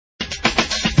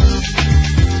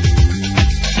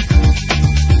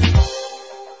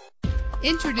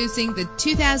Introducing the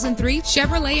 2003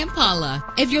 Chevrolet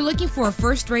Impala. If you're looking for a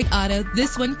first-rate auto,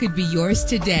 this one could be yours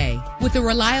today. With a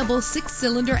reliable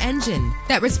 6-cylinder engine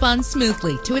that responds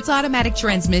smoothly to its automatic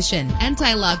transmission.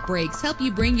 Anti-lock brakes help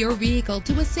you bring your vehicle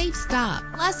to a safe stop.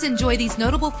 Plus, enjoy these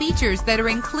notable features that are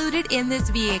included in this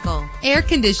vehicle: air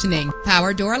conditioning,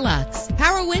 power door locks,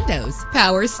 power windows,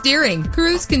 power steering,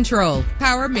 cruise control,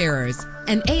 power mirrors,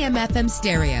 an AM/FM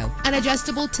stereo, an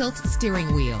adjustable tilt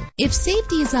steering wheel. If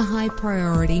safety is a high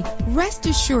priority, rest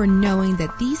assured knowing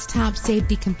that these top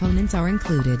safety components are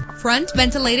included: front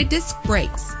ventilated disc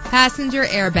brakes, passenger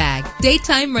airbag,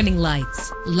 daytime running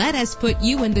lights. Let us put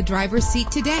you in the driver's seat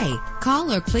today.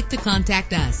 Call or click to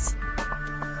contact us.